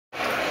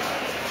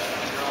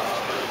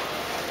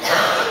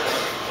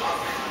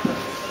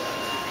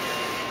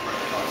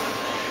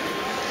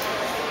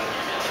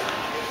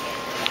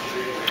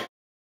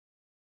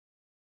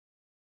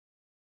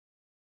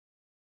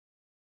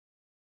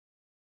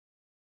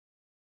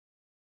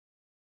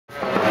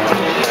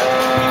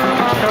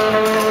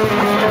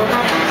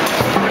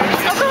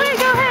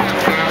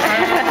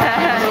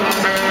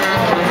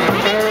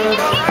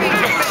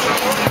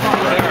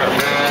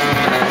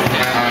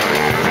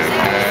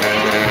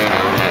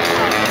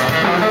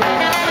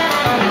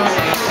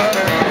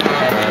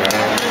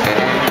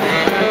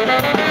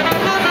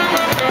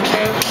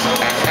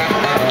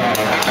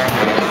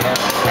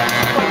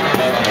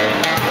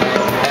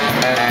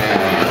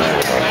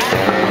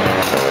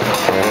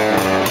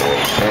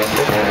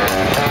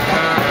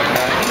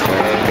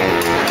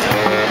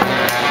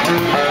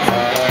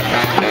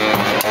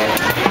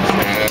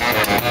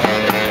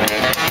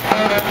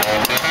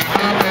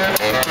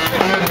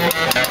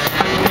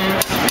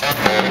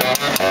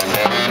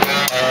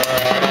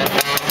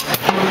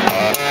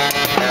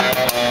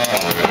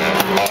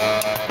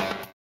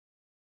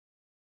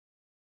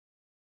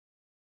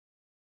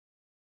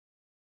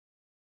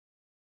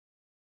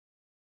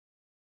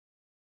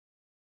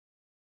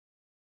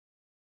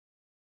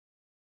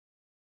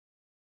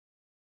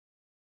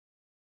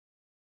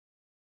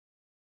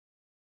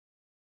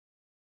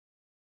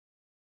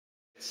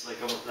It's like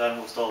that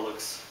almost all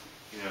looks,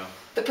 you know.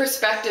 The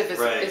perspective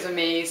is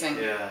amazing.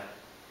 Yeah.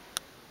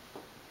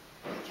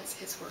 I guess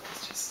his work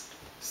is just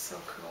so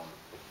cool.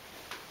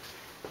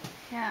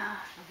 Yeah.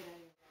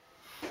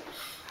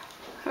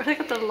 Look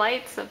at the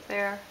lights up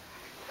there.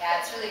 Yeah,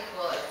 it's really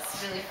cool.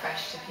 It's really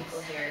fresh to people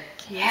here.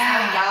 Yeah. He's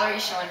having a gallery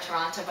show in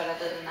Toronto, but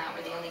other than that,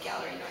 we're the only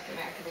gallery in North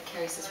America that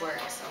carries his work.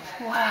 So.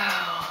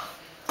 Wow.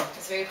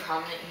 It's very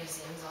prominent in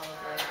museums all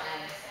over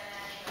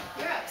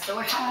Europe. So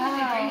we're happy to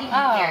be bringing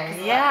him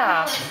here.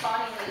 Yeah.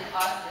 Responding really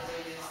positive to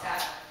his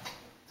stuff.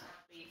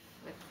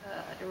 With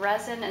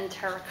resin and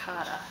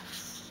terracotta.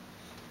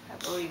 I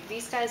believe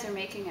these guys are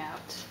making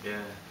out.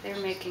 Yeah. They're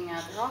making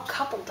out. They're all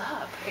coupled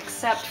up,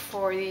 except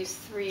for these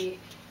three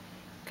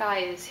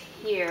guys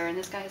here, and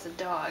this guy has a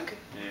dog.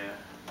 Yeah.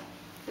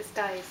 This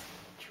guy's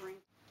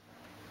drinking.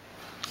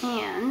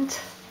 And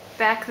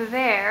back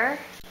there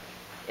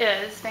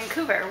is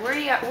Vancouver.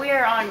 We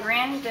are on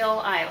Granville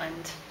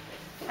Island,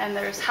 and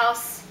there's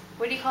house.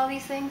 What do you call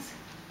these things?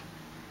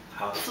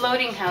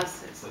 Floating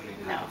houses.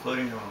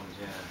 Floating homes.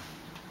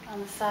 Yeah.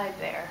 On the side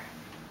there.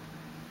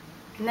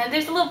 And then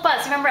there's a little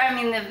bus. Remember, I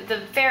mean,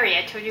 the ferry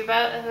I told you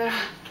about?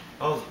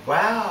 Oh,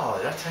 wow,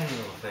 that tiny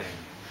little thing.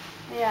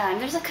 Yeah, and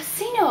there's a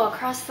casino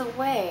across the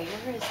way.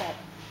 Where is that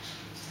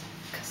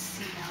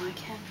casino? I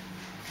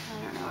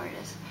don't know where it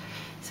is.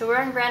 So we're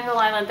on Granville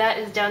Island. That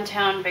is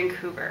downtown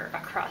Vancouver,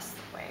 across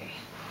the way.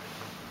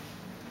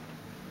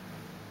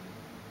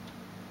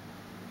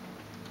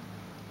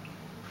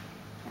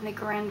 And the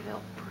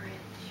Granville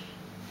Bridge.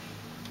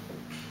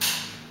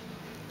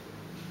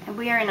 And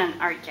we are in an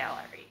art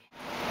gallery.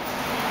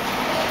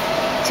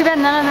 Too bad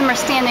none of them are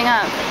standing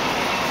up.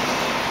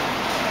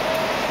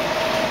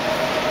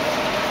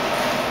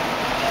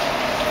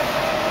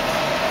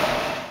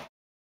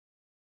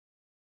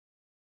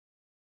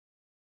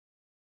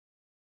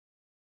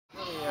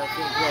 I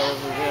think we're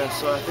over there,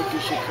 so I think you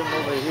should come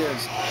over here and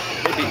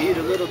maybe eat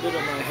a little bit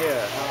of my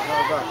hair.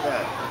 How about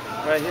that?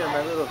 Right here,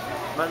 my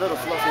little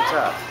fluffy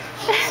top.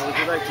 Would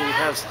you like to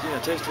have,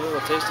 taste a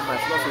little taste of my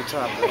fluffy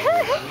top?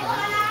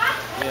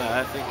 Yeah,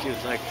 I think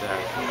you'd like that.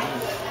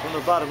 From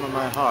the bottom of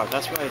my heart.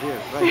 That's right here,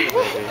 baby.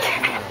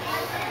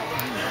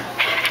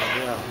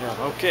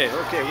 Yeah. Okay.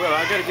 Well,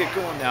 I gotta get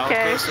going now.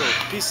 Okay, so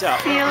peace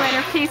out. See you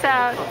later. Peace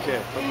out.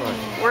 Okay,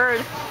 bye-bye.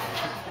 Word.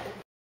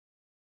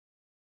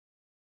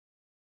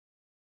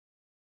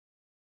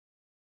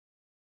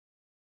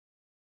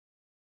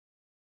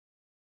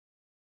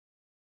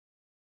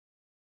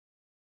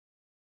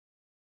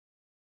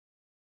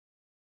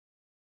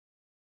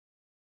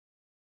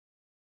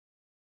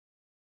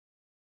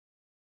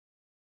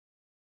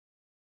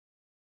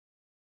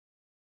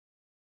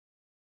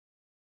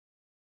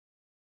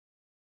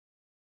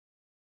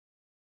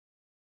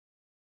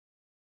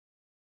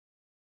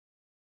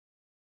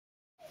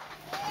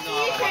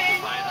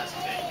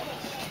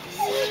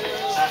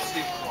 That's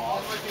the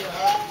crawl.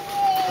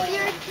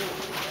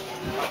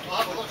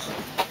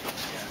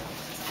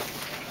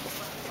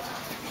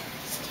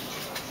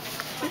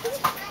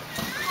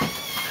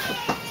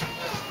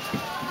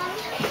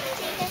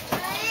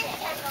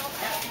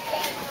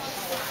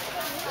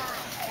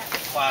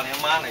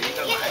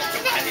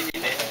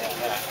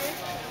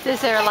 Is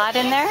there a lot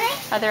in there?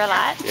 Are there a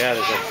lot? Yeah,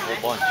 there's a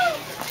whole bunch.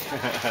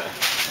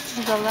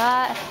 There's a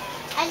lot.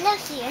 I love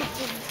the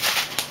urchins.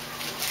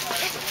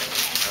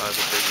 Oh, that's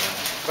a big one.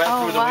 Right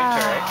through the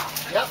winter, right?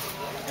 Yep.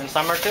 In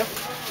summer too?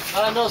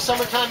 No,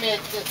 summertime it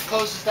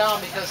closes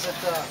down because of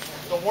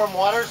the warm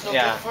water is no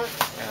good for it.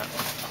 Yeah.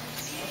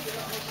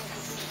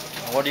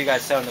 What do you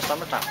guys sell in the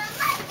summertime?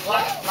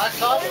 Black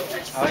cod?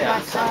 Oh yeah.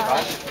 Black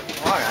cod.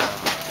 Oh yeah.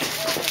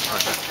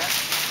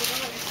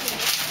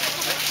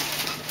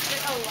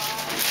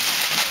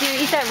 Do you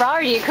eat that raw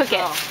or do you cook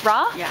it?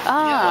 Raw? Yeah.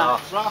 Oh. Yeah,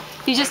 raw.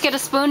 You just get a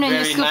spoon and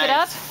you scoop it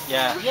up?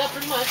 Yeah. Yeah,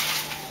 pretty much.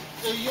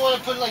 You want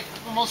to put like,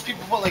 most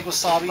people put like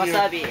wasabi.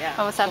 Wasabi, yeah.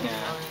 Oh, wasabi.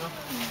 Yeah.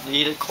 You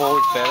eat it cold,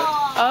 it's better.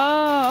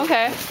 Oh,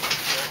 okay.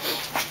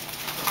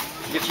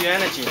 Gives you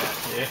energy.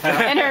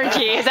 Yeah.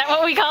 Energy, is that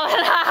what we call it?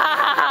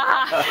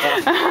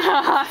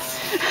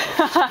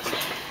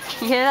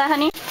 You hear that,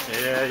 honey?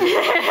 Yeah.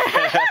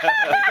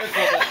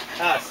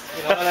 Us,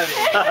 you know what I mean?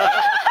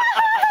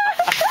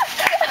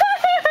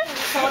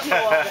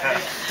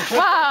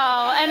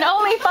 Wow, and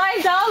only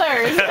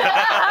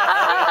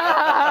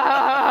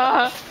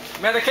 $5.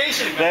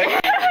 Medication.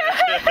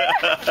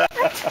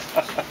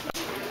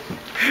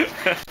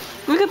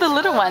 Look at the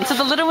little one. So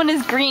the little one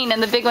is green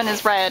and the big one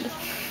is red.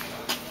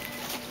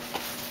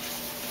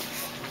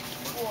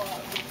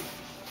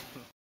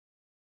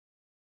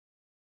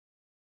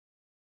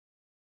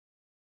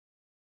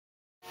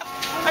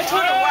 I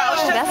told her,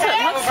 wow, That's what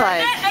it looks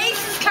like. that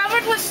ice is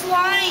covered with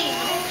slime.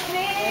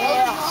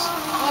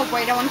 Oh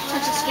wait, I want to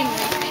touch the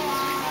stingray thing.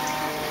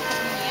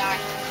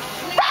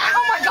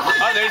 Oh my god.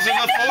 Oh, there's a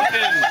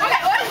fountain.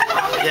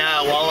 Yeah,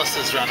 Wallace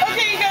is running it.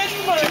 Okay, you guys,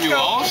 come on. Jimmy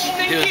Walsh?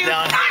 Thank He was you.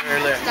 down here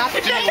earlier.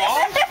 Jimmy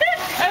Walsh?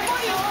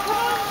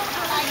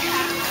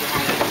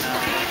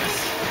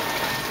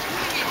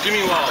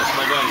 Jimmy Walsh,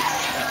 my buddy.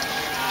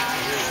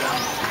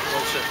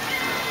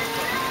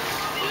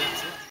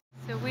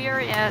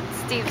 here at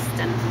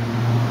Steveston.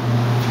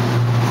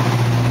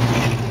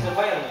 He's a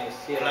violinist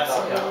here in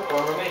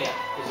Romania.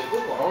 He's a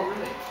good one. Oh,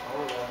 really?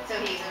 Oh, yeah. So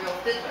he's a real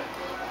fiddler,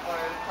 or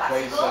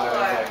Plays classical,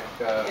 or like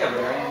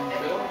Bavarian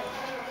fiddle.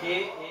 He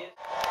is.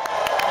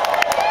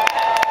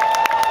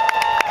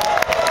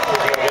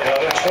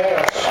 Another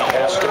chance. He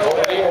has to put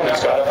it in.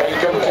 He's got to make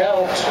him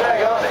count.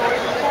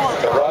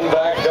 The run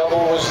back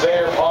double was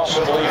there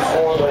possibly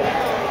for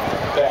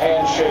the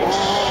handshakes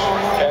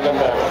and the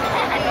medal.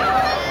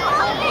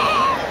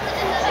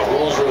 The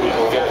rules Rudy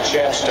will get a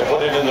chance to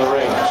put it in the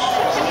rings.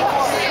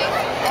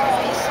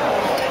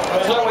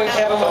 There's no way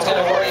Kevin was going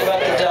to worry about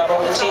the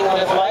double. The team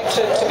would have liked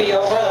it to be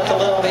over. That's a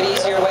little bit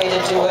easier way to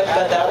do it,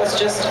 but that was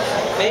just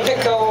make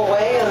it go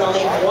away and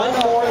only one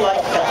more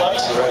like that.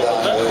 Right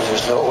on, dude.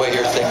 There's no way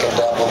you're thinking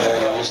double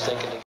there. You're just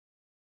thinking.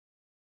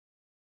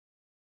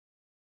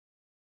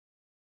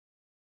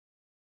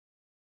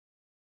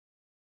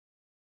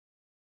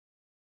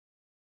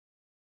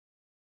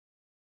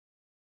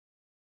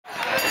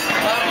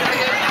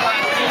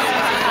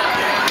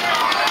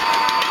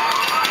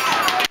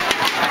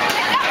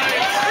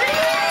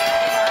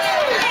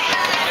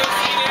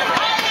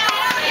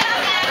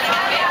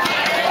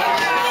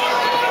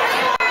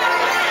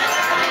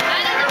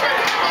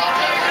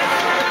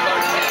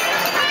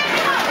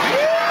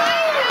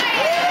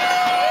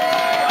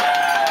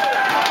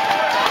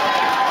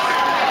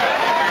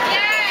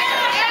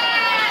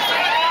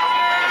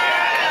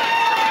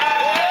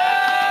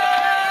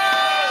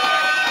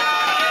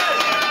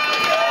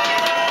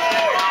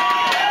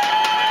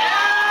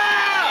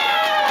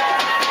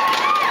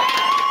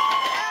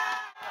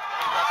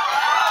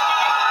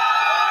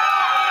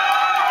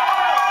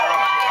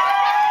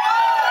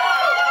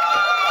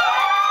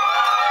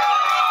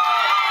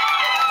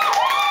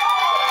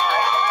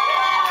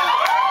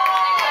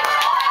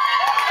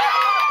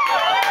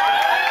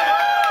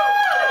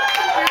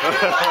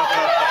 Ha ha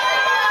ha.